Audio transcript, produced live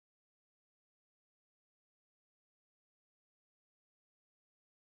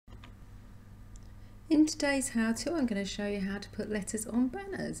In today's how-to, I'm going to show you how to put letters on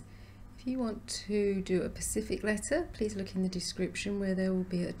banners. If you want to do a specific letter, please look in the description where there will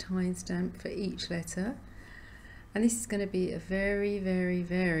be a timestamp for each letter. And this is going to be a very, very,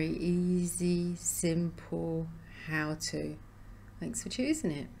 very easy, simple how-to. Thanks for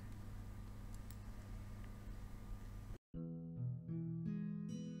choosing it.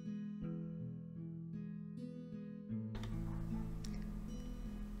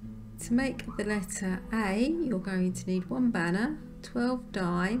 To make the letter A, you're going to need one banner, 12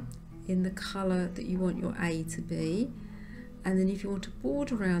 die in the colour that you want your A to be, and then if you want to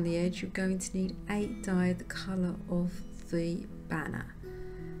border around the edge, you're going to need 8 die the colour of the banner.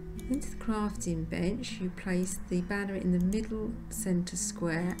 Into the crafting bench, you place the banner in the middle centre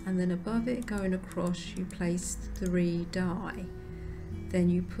square, and then above it going across you place 3 die. Then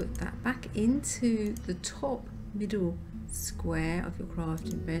you put that back into the top middle square of your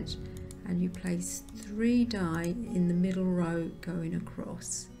crafting bench, and you place 3 die in the middle row going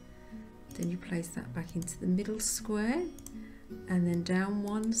across. Then you place that back into the middle square, and then down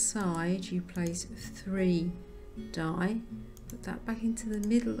one side you place 3 die, put that back into the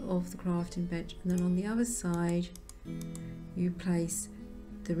middle of the crafting bench, and then on the other side you place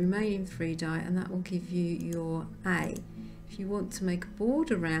the remaining 3 die, and that will give you your A. If you want to make a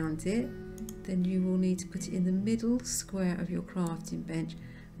border around it, then you will need to put it in the middle square of your crafting bench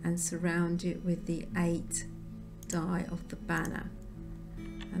and surround it with the 8 die of the banner,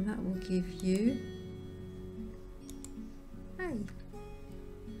 and that will give you A.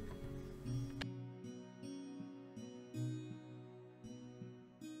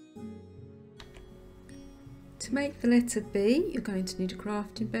 To make the letter B, you're going to need a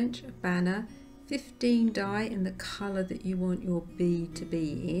crafting bench, a banner, 15 die in the colour that you want your B to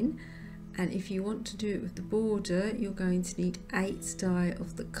be in. And if you want to do it with the border, you're going to need 8 die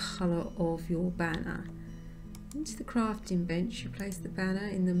of the colour of your banner. Into the crafting bench, you place the banner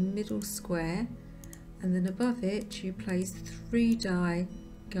in the middle square, and then above it you place 3 die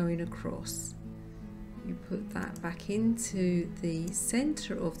going across. You put that back into the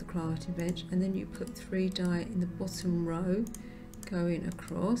centre of the crafting bench, and then you put 3 die in the bottom row going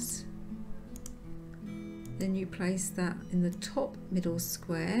across. Then you place that in the top middle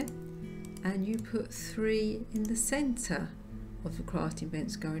square, and you put 3 in the centre of the crafting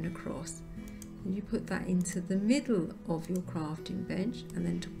bench going across. And you put that into the middle of your crafting bench, and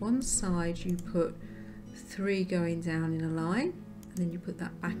then to one side you put 3 going down in a line, and then you put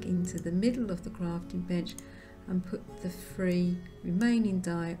that back into the middle of the crafting bench and put the 3 remaining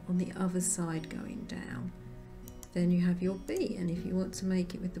die on the other side going down. Then you have your B, and if you want to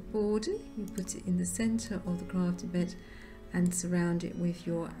make it with the border, you put it in the centre of the crafting bench and surround it with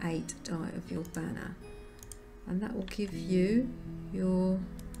your 8 die of your banner, and that will give you your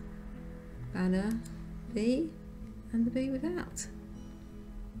banner B and the B without.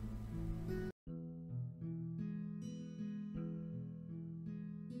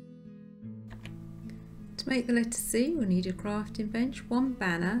 To make the letter C, you'll need a crafting bench, one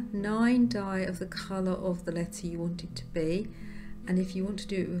banner, 9 die of the colour of the letter you want it to be, and if you want to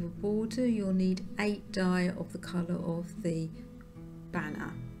do it with a border, you'll need 8 die of the colour of the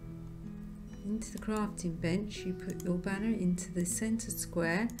banner. Into the crafting bench, you put your banner into the centre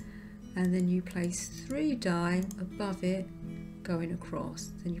square, and then you place 3 die above it going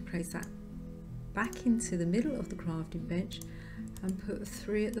across. Then you place that back into the middle of the crafting bench and put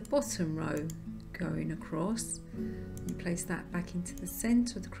 3 at the bottom row going across. You place that back into the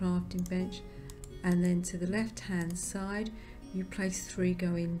centre of the crafting bench, and then to the left hand side you place 3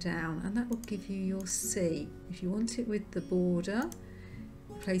 going down, and that will give you your C. If you want it with the border,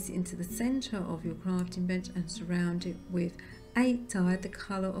 place it into the centre of your crafting bench and surround it with 8 die the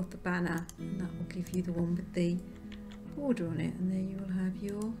colour of the banner, and that will give you the one with the border on it, and there you will have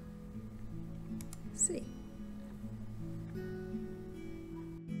your C.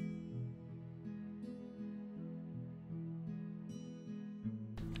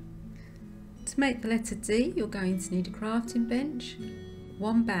 To make the letter D, you're going to need a crafting bench,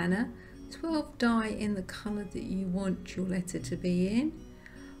 one banner, 12 die in the colour that you want your letter to be in,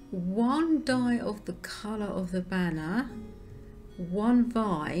 1 die of the colour of the banner, 1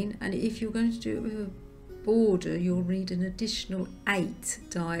 vine, and if you're going to do it with a border, you'll need an additional 8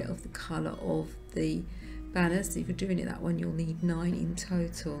 die of the colour of the banner. So if you're doing it that one, you'll need 9 in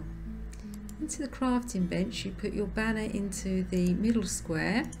total. Into the crafting bench, you put your banner into the middle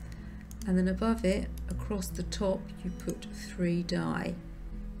square, and then above it, across the top, you put 3 die.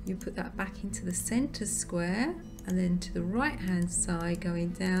 You put that back into the centre square, and then to the right hand side going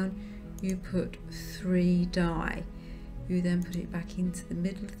down, you put 3 die. You then put it back into the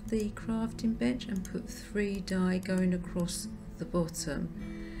middle of the crafting bench and put 3 die going across the bottom.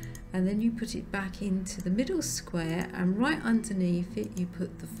 And then you put it back into the middle square, and right underneath it you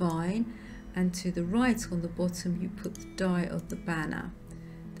put the vine, and to the right on the bottom you put the die of the banner.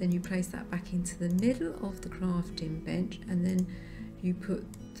 Then you place that back into the middle of the crafting bench, and then you put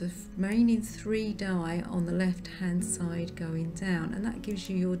the remaining 3 die on the left hand side going down, and that gives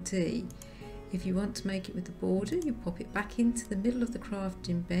you your D. If you want to make it with the border, you pop it back into the middle of the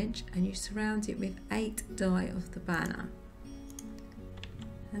crafting bench and you surround it with 8 die of the banner.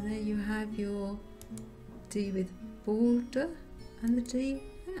 And there you have your D with border and the D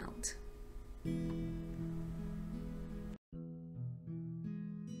out.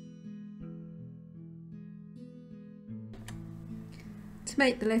 To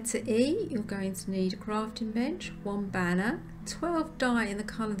make the letter E, you're going to need a crafting bench, 1 banner, 12 die in the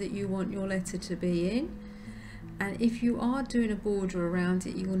colour that you want your letter to be in, and if you are doing a border around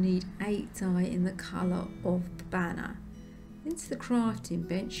it, you will need 8 die in the colour of the banner. Into the crafting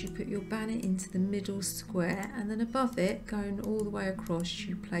bench you put your banner into the middle square, and then above it, going all the way across,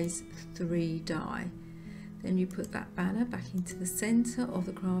 you place 3 die. Then you put that banner back into the centre of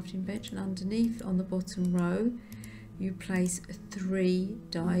the crafting bench, and underneath on the bottom row you place 3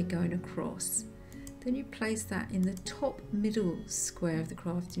 die going across. Then you place that in the top middle square of the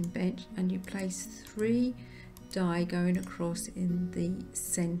crafting bench, and you place 3 die going across in the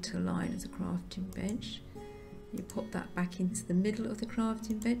centre line of the crafting bench. You pop that back into the middle of the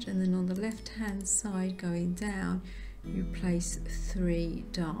crafting bench, and then on the left hand side going down you place 3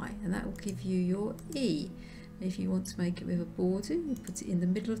 die, and that will give you your E. If you want to make it with a border, you put it in the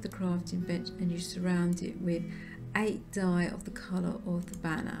middle of the crafting bench and you surround it with 8 die of the colour of the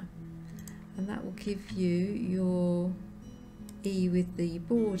banner, and that will give you your E with the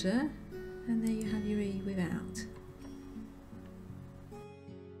border, and there you have your E without.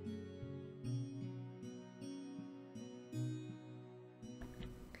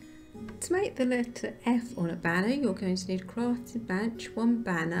 To make the letter F on a banner, you're going to need a crafting bench, 1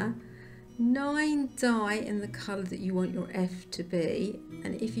 banner, 9 die in the colour that you want your F to be,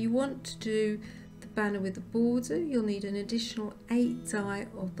 and if you want to do the banner with the border, you'll need an additional 8 die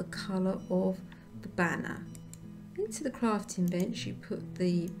of the colour of the banner. Into the crafting bench you put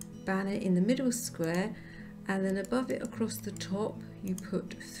the banner in the middle square, and then above it across the top you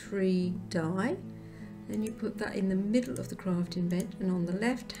put 3 die. Then you put that in the middle of the crafting bench, and on the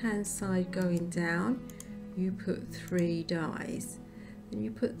left hand side going down you put 3 dies. Then you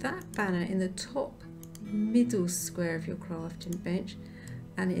put that banner in the top middle square of your crafting bench,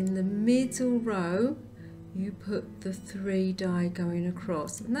 and in the middle row you put the 3 die going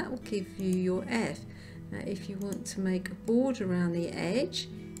across, and that will give you your F. Now if you want to make a border around the edge,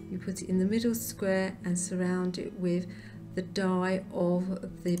 you put it in the middle square and surround it with the die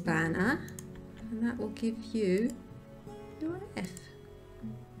of the banner, and that will give you your F.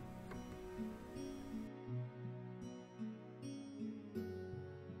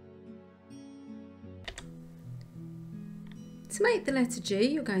 To make the letter G,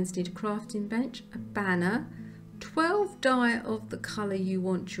 you're going to need a crafting bench, a banner, 12 die of the colour you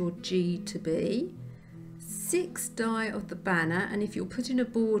want your G to be, 6 die of the banner, and if you're putting a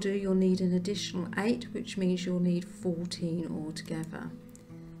border you'll need an additional 8, which means you'll need 14 altogether.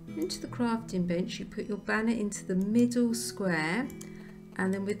 Into the crafting bench you put your banner into the middle square,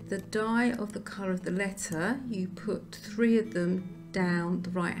 and then with the die of the colour of the letter you put 3 of them down the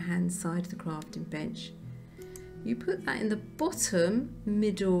right hand side of the crafting bench. You put that in the bottom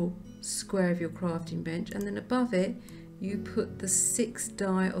middle square of your crafting bench, and then above it you put the 6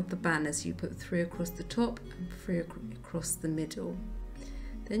 die of the banners. You put 3 across the top and 3 across the middle.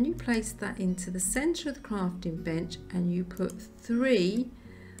 Then you place that into the centre of the crafting bench, and you put 3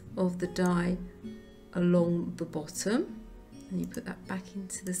 of the die along the bottom, and you put that back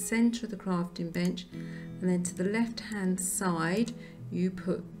into the centre of the crafting bench, and then to the left hand side you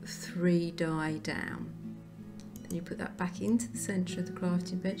put 3 die down. Then you put that back into the centre of the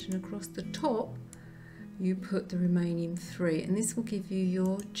crafting bench, and across the top you put the remaining 3, and this will give you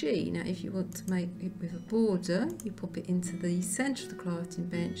your G. Now if you want to make it with a border, you pop it into the centre of the crafting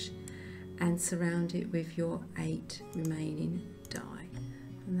bench and surround it with your 8 remaining die,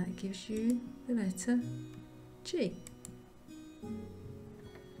 and that gives you the letter G.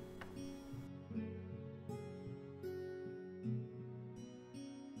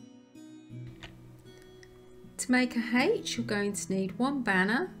 To make a H, you're going to need 1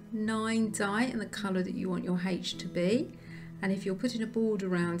 banner, 9 die in the colour that you want your H to be, and if you're putting a border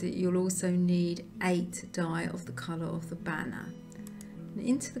around it you'll also need 8 die of the colour of the banner. And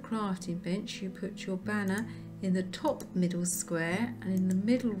into the crafting bench you put your banner in the top middle square, and in the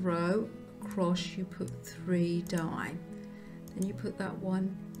middle row across you put 3 die. Then you put that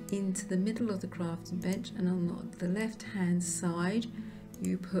one into the middle of the crafting bench, and on the left hand side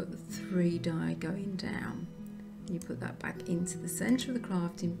you put 3 die going down. You put that back into the center of the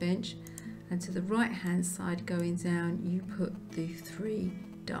crafting bench, and to the right hand side going down you put the 3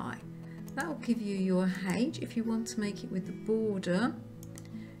 die. That will give you your H. If you want to make it with the border,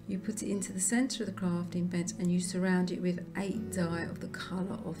 you put it into the center of the crafting bench and you surround it with 8 die of the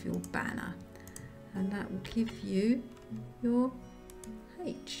color of your banner, and that will give you your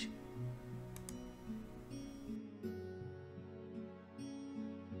H.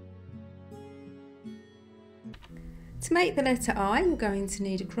 To make the letter I, you're going to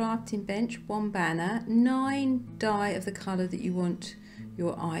need a crafting bench, 1 banner, 9 die of the colour that you want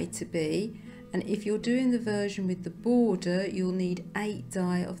your I to be, and if you're doing the version with the border, you'll need 8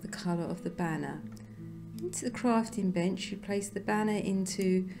 die of the colour of the banner. Into the crafting bench, you place the banner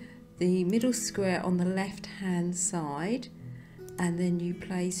into the middle square on the left hand side, and then you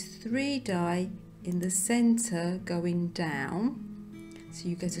place 3 die in the centre going down, so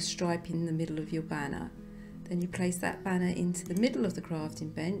you get a stripe in the middle of your banner. Then you place that banner into the middle of the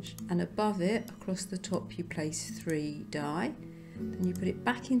crafting bench, and above it across the top you place 3 die. Then you put it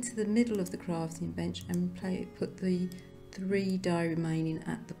back into the middle of the crafting bench and put the 3 die remaining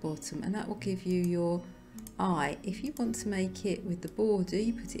at the bottom, and that will give you your I. If you want to make it with the border,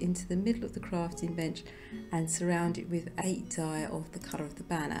 you put it into the middle of the crafting bench and surround it with 8 die of the colour of the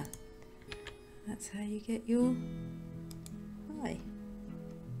banner. That's how you get your I.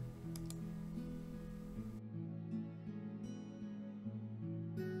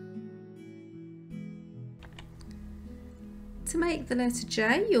 To make the letter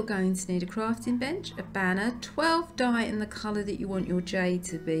J, you're going to need a crafting bench, a banner, 12 die in the colour that you want your J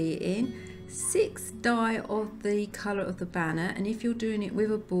to be in, 6 die of the colour of the banner, and if you're doing it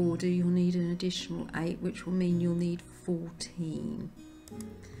with a border you'll need an additional 8, which will mean you'll need 14.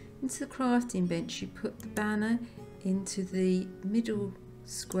 Into the crafting bench you put the banner into the middle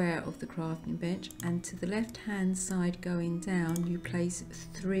square of the crafting bench, and to the left hand side going down you place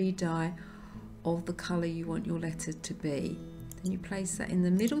 3 die of the colour you want your letter to be. Then you place that in the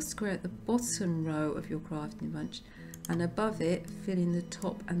middle square at the bottom row of your crafting bench, and above it, fill in the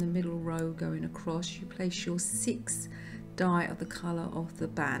top and the middle row going across, you place your 6 die of the colour of the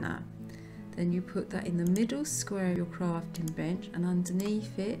banner. Then you put that in the middle square of your crafting bench, and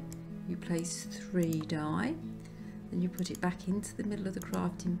underneath it you place 3 die. Then you put it back into the middle of the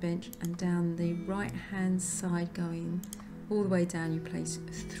crafting bench, and down the right hand side going all the way down you place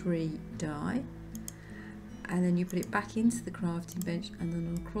 3 die. And then you put it back into the crafting bench, and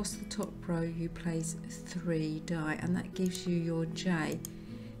then across the top row you place 3 die, and that gives you your J.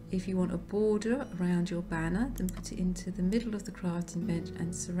 If you want a border around your banner, then put it into the middle of the crafting bench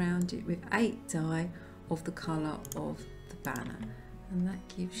and surround it with 8 die of the colour of the banner, and that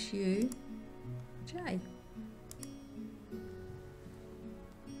gives you J.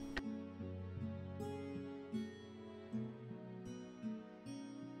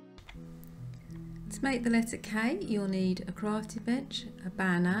 To make the letter K, you'll need a crafting bench, a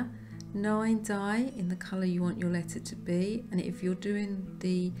banner, 9 die in the colour you want your letter to be, and if you're doing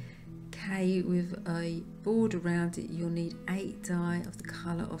the K with a border around it, you'll need 8 die of the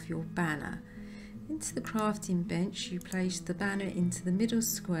colour of your banner. Into the crafting bench, you place the banner into the middle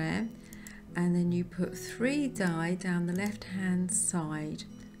square, and then you put 3 die down the left hand side,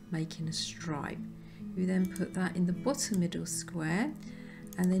 making a stripe. You then put that in the bottom middle square,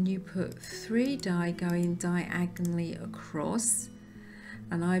 and then you put 3 die going diagonally across,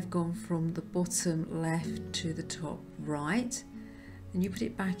 and I've gone from the bottom left to the top right. Then you put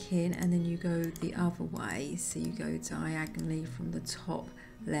it back in, and then you go the other way, so you go diagonally from the top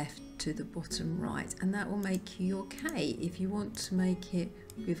left to the bottom right, and that will make you your K. If you want to make it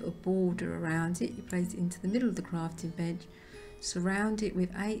with a border around it, you place it into the middle of the crafting bench, surround it with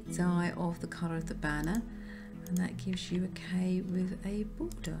 8 die of the colour of the banner, and that gives you a K with a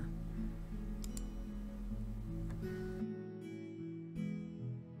border.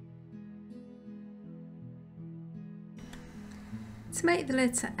 To make the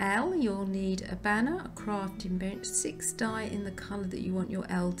letter L, you'll need a banner, a crafting bench, 6 die in the colour that you want your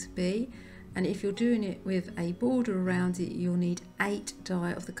L to be, and if you're doing it with a border around it, you'll need 8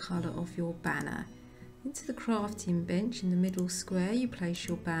 die of the colour of your banner. Into the crafting bench in the middle square you place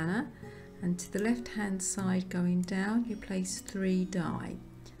your banner, and to the left hand side going down you place 3 die.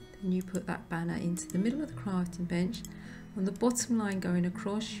 Then you put that banner into the middle of the crafting bench. On the bottom line going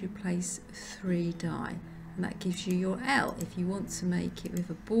across you place 3 die, and that gives you your L. If you want to make it with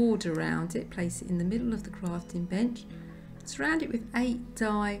a border around it, place it in the middle of the crafting bench, surround it with 8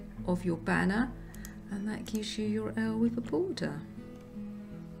 die of your banner, and that gives you your L with a border.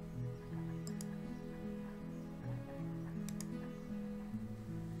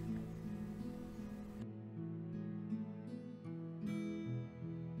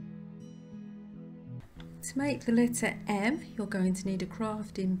 To make the letter M, you're going to need a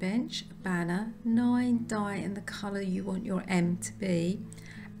crafting bench, a banner, 9 die in the colour you want your M to be,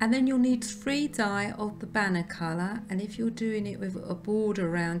 and then you'll need 3 die of the banner colour, and if you're doing it with a border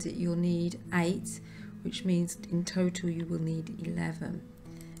around it you'll need 8, which means in total you will need 11.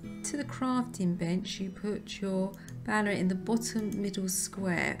 To the crafting bench you put your banner in the bottom middle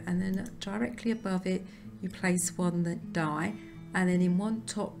square, and then directly above it you place 1 die, and then in one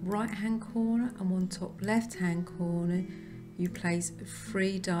top right hand corner and one top left hand corner you place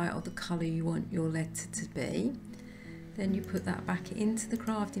 3 die of the colour you want your letter to be. Then you put that back into the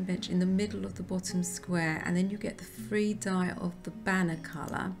crafting bench in the middle of the bottom square, and then you get the 3 die of the banner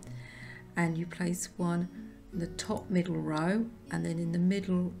colour, and you place 1 in the top middle row, and then in the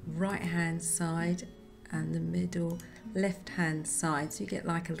middle right hand side and the middle left hand side, so you get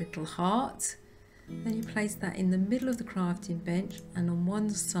like a little heart. Then you place that in the middle of the crafting bench, and on one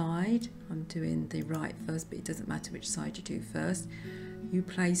side, I'm doing the right first but it doesn't matter which side you do first, you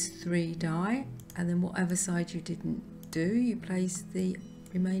place 3 die, and then whatever side you didn't do you place the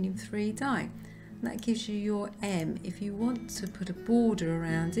remaining 3 die, and that gives you your M. If you want to put a border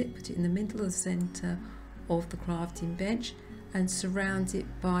around it, put it in the middle of the centre of the crafting bench and surround it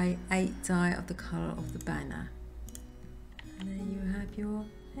by 8 die of the colour of the banner, and there you have your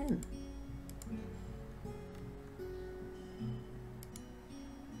M.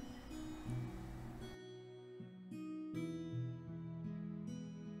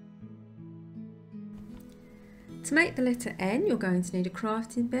 To make the letter N, you're going to need a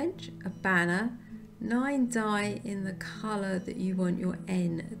crafting bench, a banner, 9 die in the colour that you want your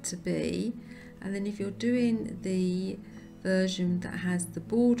N to be, and then if you're doing the version that has the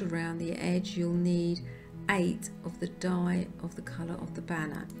border around the edge, you'll need 8 of the die of the colour of the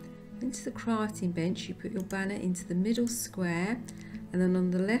banner. Into the crafting bench you put your banner into the middle square, and then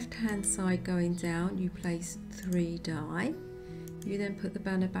on the left hand side going down you place 3 die. You then put the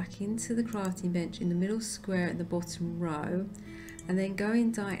banner back into the crafting bench in the middle square at the bottom row, and then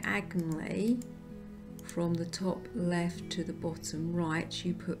going diagonally from the top left to the bottom right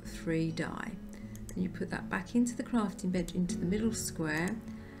you put 3 die. Then you put that back into the crafting bench into the middle square,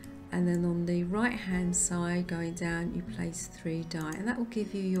 and then on the right hand side going down you place 3 die, and that will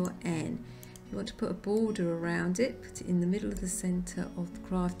give you your N. You want to put a border around it, put it in the middle of the centre of the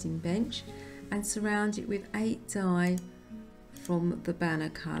crafting bench and surround it with 8 die from the banner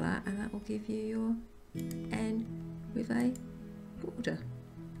colour, and that will give you your N with a border.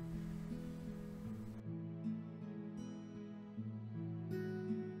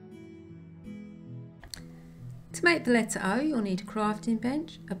 To make the letter O, you'll need a crafting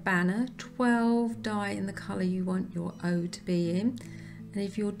bench, a banner, 12 die in the colour you want your O to be in, and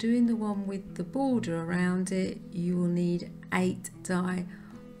if you're doing the one with the border around it you will need 8 die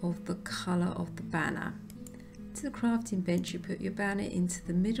of the colour of the banner. To the crafting bench you put your banner into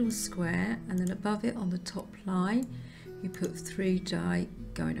the middle square, and then above it on the top line you put 3 die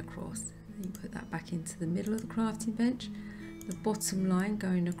going across. Then you put that back into the middle of the crafting bench. The bottom line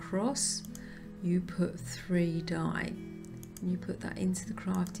going across you put 3 die. And you put that into the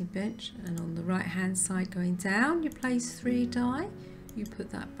crafting bench, and on the right hand side going down you place 3 die. You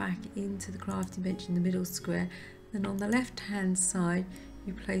put that back into the crafting bench in the middle square. Then on the left hand side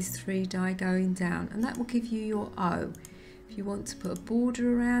you place 3 die going down, and that will give you your O. If you want to put a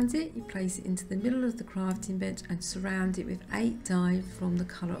border around it, you place it into the middle of the crafting bench and surround it with 8 die from the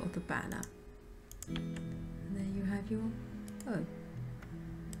colour of the banner. And there you have your O.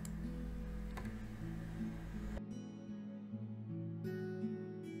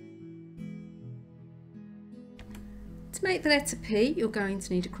 To make the letter P, you're going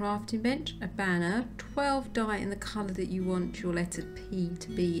to need a crafting bench, a banner, 12 die in the colour that you want your letter P to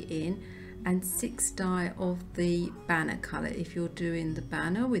be in, and 6 die of the banner colour. If you're doing the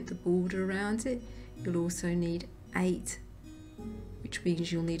banner with the border around it, you'll also need 8, which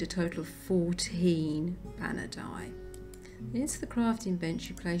means you'll need a total of 14 banner die. Into the crafting bench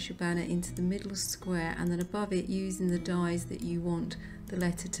you place your banner into the middle square, and then above it, using the dies that you want the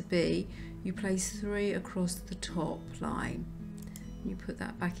letter to be, you place 3 across the top line. You put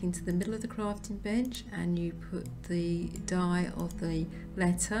that back into the middle of the crafting bench, and you put the die of the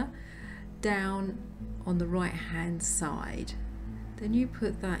letter down on the right hand side. Then you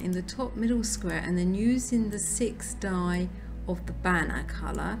put that in the top middle square, and then using the 6 die of the banner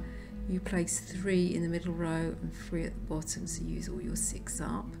colour, you place 3 in the middle row and 3 at the bottom, so use all your 6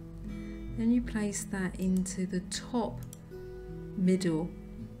 up. Then you place that into the top middle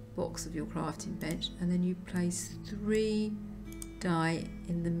box of your crafting bench, and then you place 3 die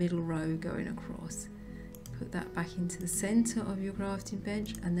in the middle row going across. Put that back into the centre of your crafting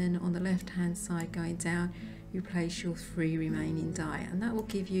bench, and then on the left hand side going down you place your 3 remaining die, and that will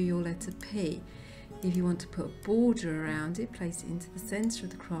give you your letter P. If you want to put a border around it, place it into the centre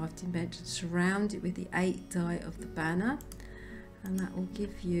of the crafting bench and surround it with the 8 die of the banner, and that will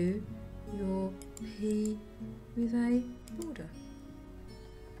give you your P with a border.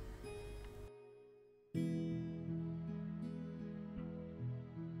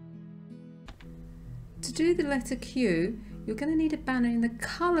 To do the letter Q, you're going to need a banner in the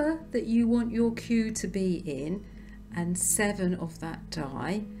colour that you want your Q to be in, and 7 of that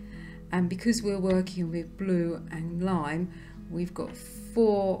die. And because we're working with blue and lime, we've got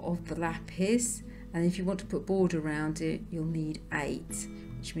 4 of the lapis, and if you want to put border around it, you'll need 8,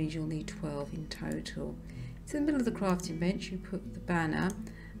 which means you'll need 12 in total. To the middle of the crafting bench you put the banner,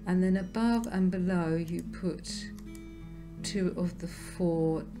 and then above and below you put 2 of the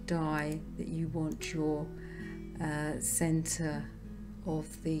 4 die that you want your centre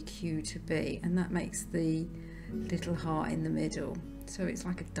of the Q to be, and that makes the little heart in the middle, so it's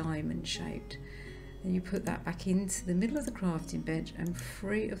like a diamond shaped. Then you put that back into the middle of the crafting bench, and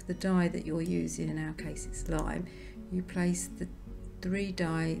 3 of the die that you're using, in our case it's lime, you place the 3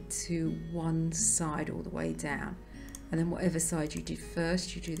 die to one side all the way down, and then whatever side you did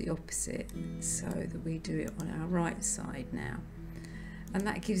first you do the opposite, so that we do it on our right side now. And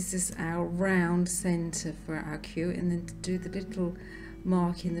that gives us our round centre for our Q. And then to do the little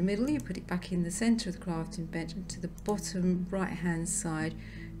mark in the middle, you put it back in the centre of the crafting bench, and to the bottom right hand side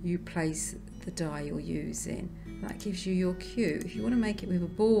you place the die you're using. That gives you your Q. If you want to make it with a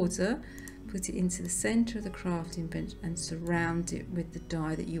border, put it into the centre of the crafting bench and surround it with the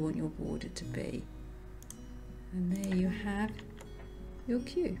die that you want your border to be. And there you have your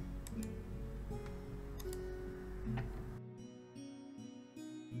Q.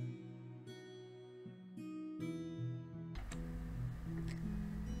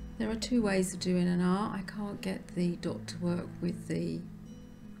 There are 2 ways of doing an R. I can't get the dot to work with the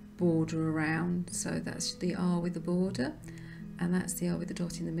border around, so that's the R with the border, and that's the R with the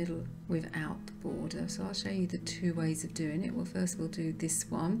dot in the middle without the border. So I'll show you the 2 ways of doing it. Well, first we'll do this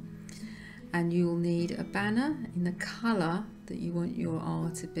one, and you'll need a banner in the colour that you want your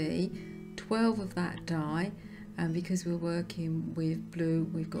R to be, 12 of that die, and because we're working with blue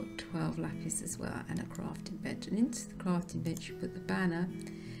we've got 12 lapis as well, and a crafting bench. And into the crafting bench you put the banner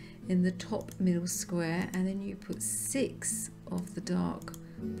in the top middle square, and then you put 6 of the dark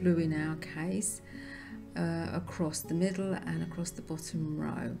blue, in our case, across the middle and across the bottom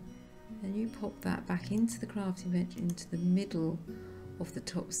row. Then you pop that back into the crafting bench into the middle of the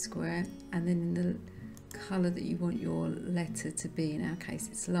top square, and then in the colour that you want your letter to be, in our case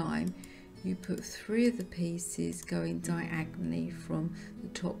it's lime, you put 3 of the pieces going diagonally from the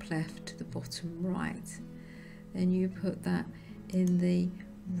top left to the bottom right. Then you put that in the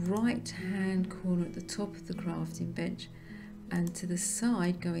right hand corner at the top of the crafting bench, and to the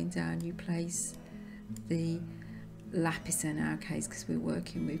side going down you place the lapis, in our case because we're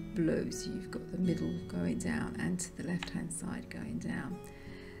working with blue, so you've got the middle going down and to the left hand side going down.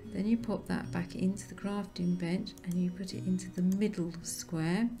 Then you pop that back into the crafting bench and you put it into the middle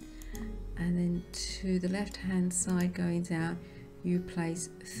square, and then to the left hand side going down you place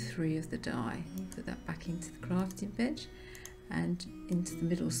 3 of the die. You put that back into the crafting bench and into the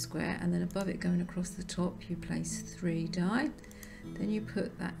middle square, and then above it going across the top you place 3 die. Then you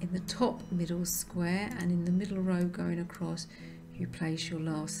put that in the top middle square, and in the middle row going across you place your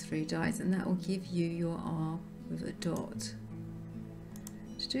last 3 dies, and that will give you your R with a dot.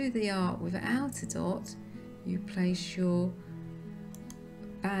 To do the R without a dot, you place your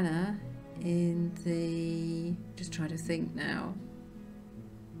banner in the, just trying to think now,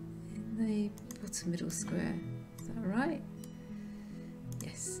 in the bottom middle square, is that right?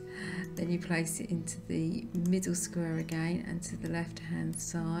 Yes. Then you place it into the middle square again, and to the left hand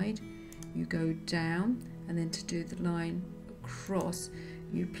side you go down, and then to do the line across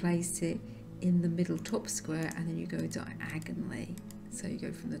you place it in the middle top square, and then you go diagonally, so you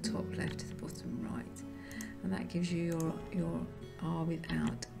go from the top left to the bottom right, and that gives you your R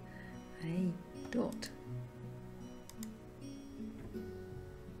without a dot.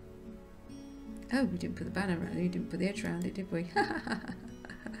 Oh, we didn't put the banner around it, we didn't put the edge around it, did we?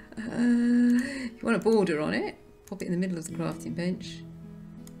 If you want a border on it, pop it in the middle of the crafting bench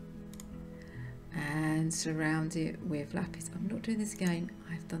and surround it with lapis. I'm not doing this again,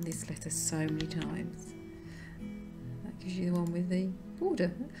 I've done this letter so many times. That gives you the one with the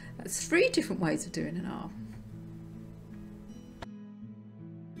border. That's 3 different ways of doing an R.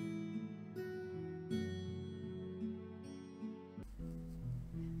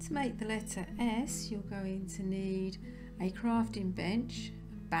 To make the letter S, you're going to need a crafting bench,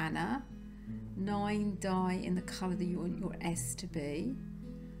 a banner, 9 die in the colour that you want your S to be,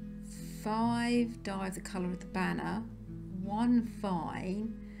 5 die of the colour of the banner, 1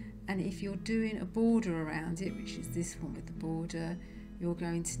 vine, and if you're doing a border around it, which is this one with the border, you're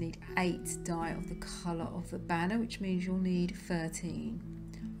going to need 8 die of the colour of the banner, which means you'll need 13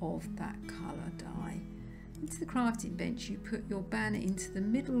 of that colour die. Into the crafting bench you put your banner into the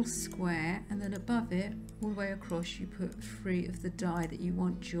middle square, and then above it, all the way across, you put 3 of the die that you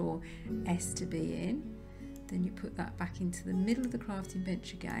want your S to be in. Then you put that back into the middle of the crafting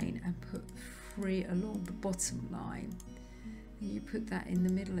bench again and put 3 along the bottom line. And you put that in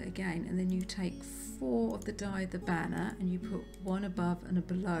the middle again, and then you take 4 of the die of the banner and you put 1 above and a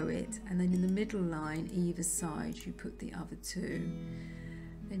below it, and then in the middle line either side you put the other 2.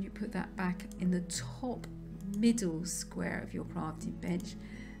 Then you put that back in the top middle square of your crafting bench,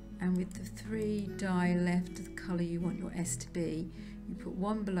 and with the 3 die left of the colour you want your S to be, you put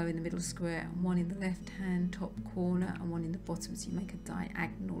 1 below in the middle square and 1 in the left hand top corner and 1 in the bottom, so you make a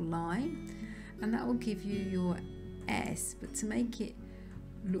diagonal line, and that will give you your S. But to make it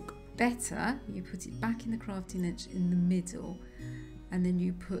look better, you put it back in the crafting bench in the middle, and then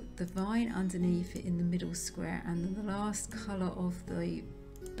you put the vine underneath it in the middle square, and then the last colour of the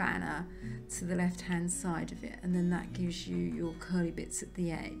banner to the left hand side of it, and then that gives you your curly bits at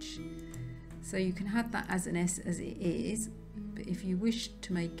the edge. So you can have that as an S as it is, but if you wish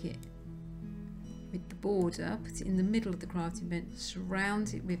to make it with the border, put it in the middle of the crafting bench,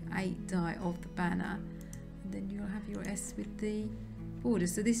 surround it with 8 die of the banner, and then you'll have your S with the border.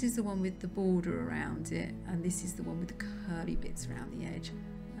 So this is the one with the border around it, and this is the one with the curly bits around the edge.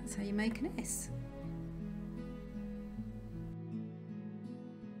 That's how you make an S.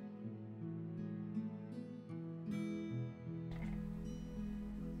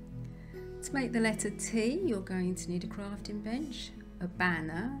 To make the letter T, you're going to need a crafting bench, a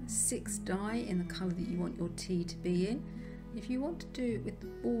banner, 6 die in the colour that you want your T to be in. If you want to do it with the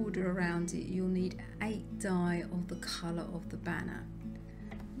border around it, you'll need 8 die of the colour of the banner.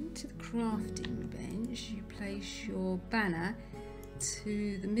 Into the crafting bench, you place your banner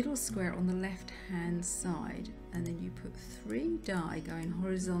to the middle square on the left hand side, and then you put 3 die going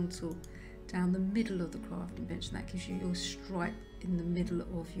horizontal down the middle of the crafting bench, and that gives you your stripe in the middle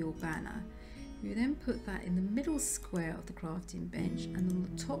of your banner. You then put that in the middle square of the crafting bench, and on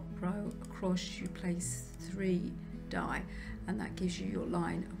the top row across you place 3 die, and that gives you your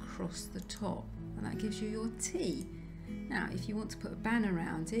line across the top, and that gives you your T. Now if you want to put a banner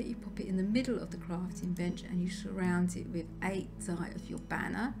around it, you pop it in the middle of the crafting bench and you surround it with 8 die of your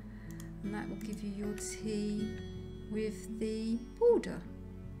banner, and that will give you your T with the border.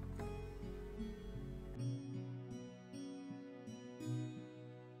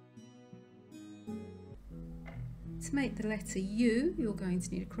 To make the letter U, you're going to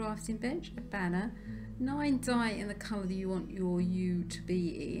need a crafting bench, a banner, 9 die in the colour that you want your U to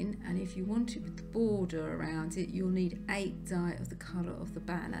be in, and if you want it with the border around it, you'll need 8 die of the colour of the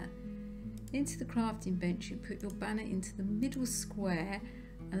banner. Into the crafting bench, you put your banner into the middle square,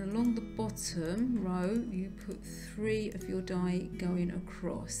 and along the bottom row you put 3 of your die going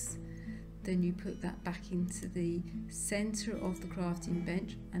across. Then you put that back into the centre of the crafting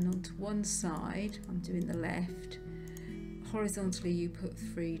bench, and onto one side, I'm doing the left, horizontally you put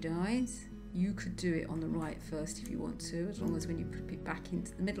 3 dies. You could do it on the right first if you want to, as long as when you put it back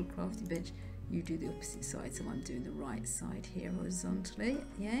into the middle crafting bench you do the opposite side. So I'm doing the right side here horizontally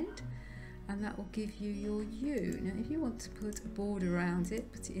at the end, and that will give you your U. Now if you want to put a border around it,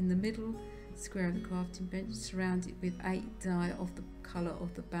 put it in the middle square of the crafting bench, surround it with 8 die of the colour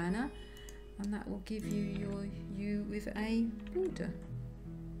of the banner, and that will give you your U with a border.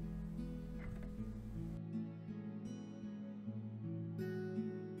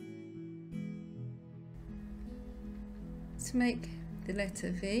 To make the letter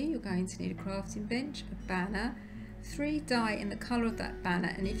V, you're going to need a crafting bench, a banner, 3 die in the colour of that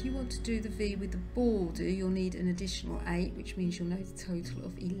banner, and if you want to do the V with the border, you'll need an additional 8, which means you'll need a total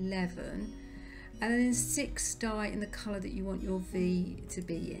of 11, and then 6 die in the colour that you want your V to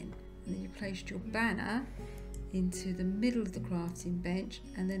be in. And then you placed your banner into the middle of the crafting bench,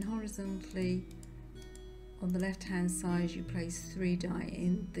 and then horizontally on the left hand side you place 3 die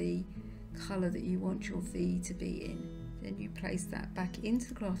in the colour that you want your V to be in. Then you place that back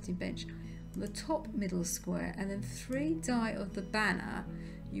into the crafting bench on the top middle square, and then 3 die of the banner.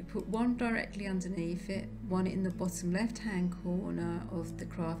 You put one directly underneath it, one in the bottom left hand corner of the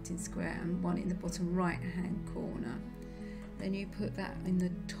crafting square and one in the bottom right hand corner. Then you put that in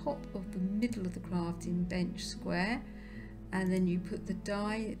the top of the middle of the crafting bench square, and then you put the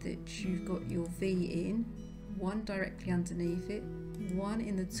die that you've got your V in, one directly underneath it, one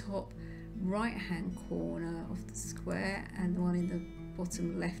in the top right hand corner of the square and one in the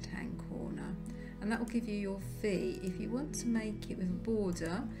bottom left hand corner, and that will give you your V. If you want to make it with a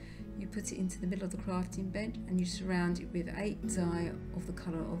border, you put it into the middle of the crafting bench and you surround it with 8 die of the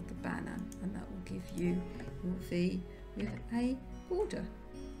colour of the banner, and that will give you your V with a border.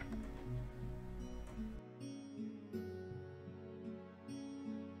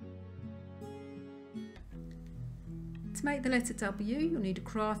 To make the letter W, you'll need a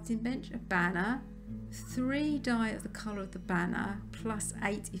crafting bench, a banner, 3 die of the colour of the banner, plus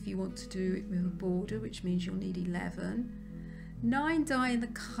 8 if you want to do it with a border, which means you'll need 11. 9 die in the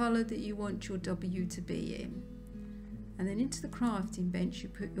colour that you want your W to be in. And then into the crafting bench you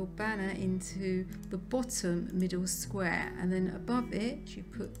put your banner into the bottom middle square, and then above it you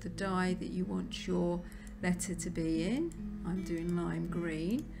put the die that you want your letter to be in. I'm doing lime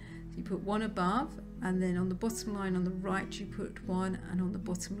green. So you put one above, and then on the bottom line on the right you put 1, and on the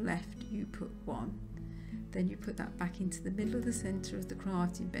bottom left you put 1. Then you put that back into the middle of the centre of the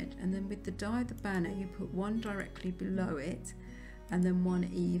crafting bench, and then with the die of the banner you put 1 directly below it and then 1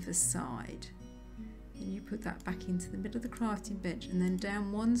 either side. And you put that back into the middle of the crafting bench, and then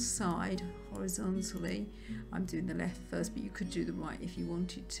down one side horizontally. I'm doing the left first, but you could do the right if you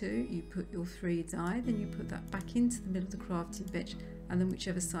wanted to. You put your 3 die, then you put that back into the middle of the crafting bench, and then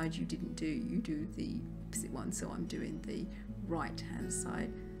whichever side you didn't do, you do the opposite one. So I'm doing the right hand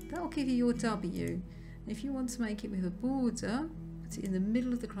side. That will give you your W. And if you want to make it with a border, put it in the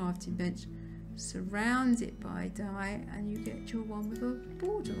middle of the crafting bench, surround it by die, and you get your one with a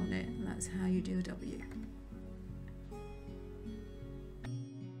border on it, and that's how you do a W.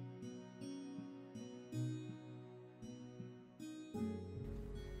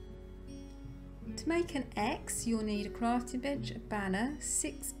 To make an X, you'll need a crafting bench, a banner,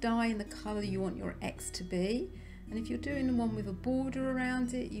 6 die in the colour you want your X to be, and if you're doing the one with a border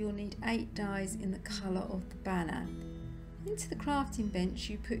around it, you'll need 8 dies in the colour of the banner. Into the crafting bench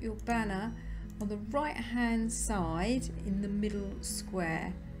you put your banner on the right hand side in the middle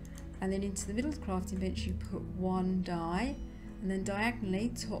square, and then into the middle of the crafting bench you put 1 die, and then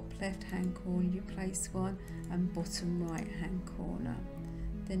diagonally top left hand corner you place 1, and bottom right hand corner.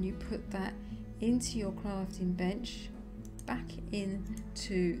 Then you put that into your crafting bench, back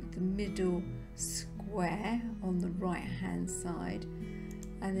into the middle square on the right hand side,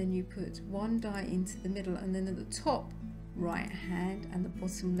 and then you put 1 die into the middle, and then at the top right hand and the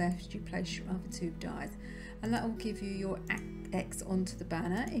bottom left you place your other 2 dies, and that will give you your X onto the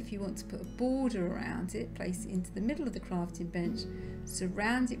banner. If you want to put a border around it, place it into the middle of the crafting bench,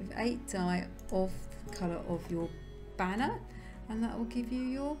 surround it with 8 die of the colour of your banner, and that will give you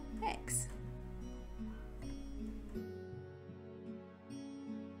your X.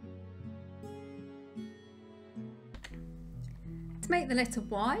 To make the letter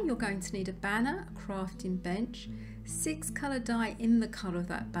Y, you're going to need a banner, a crafting bench, 6 colour die in the colour of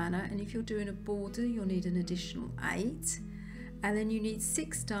that banner, and if you're doing a border you'll need an additional 8, and then you need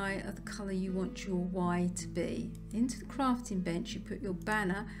 6 die of the colour you want your Y to be. Into the crafting bench you put your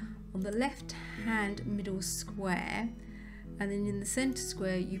banner on the left hand middle square, and then in the centre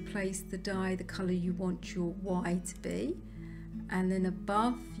square you place the die the colour you want your Y to be, and then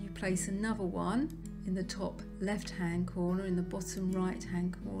above you place another one in the top left hand corner, in the bottom right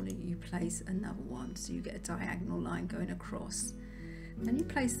hand corner you place another one, so you get a diagonal line going across. Then you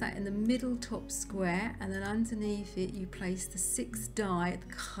place that in the middle top square, and then underneath it you place the 6 die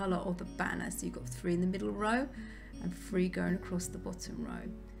the colour of the banner, so you've got 3 in the middle row and 3 going across the bottom row.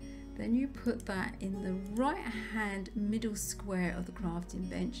 Then you put that in the right hand middle square of the crafting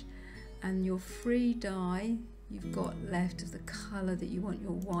bench, and your 3 die you've got left of the colour that you want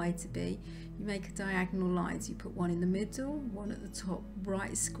your Y to be, you make a diagonal line, so you put 1 in the middle, 1 at the top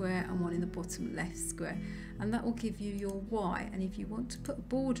right square and 1 in the bottom left square, and that will give you your Y. And if you want to put a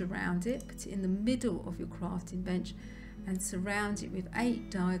border around it, put it in the middle of your crafting bench and surround it with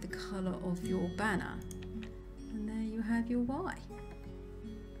 8 die the colour of your banner, and there you have your Y.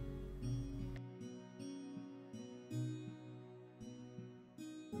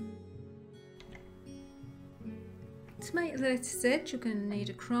 To make the letter Z, you're going to need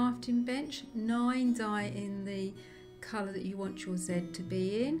a crafting bench, 9 die in the colour that you want your Z to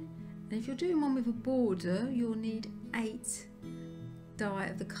be in, And if you're doing one with a border, you'll need 8 die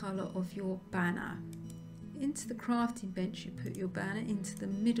of the colour of your banner. Into the crafting bench you put your banner into the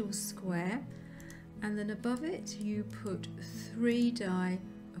middle square, and then above it you put 3 die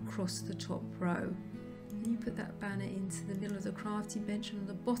across the top row. And you put that banner into the middle of the crafting bench, and on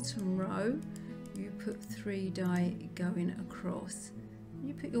the bottom row you put 3 die going across.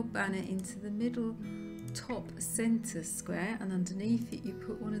 You put your banner into the middle top centre square, and underneath it you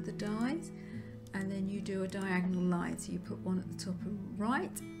put one of the dies, and then you do a diagonal line, so you put one at the top and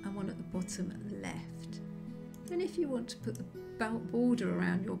right and one at the bottom left. And if you want to put the border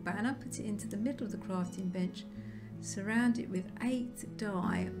around your banner, put it into the middle of the crafting bench, surround it with 8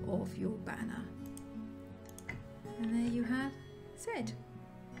 die of your banner, and there you have said.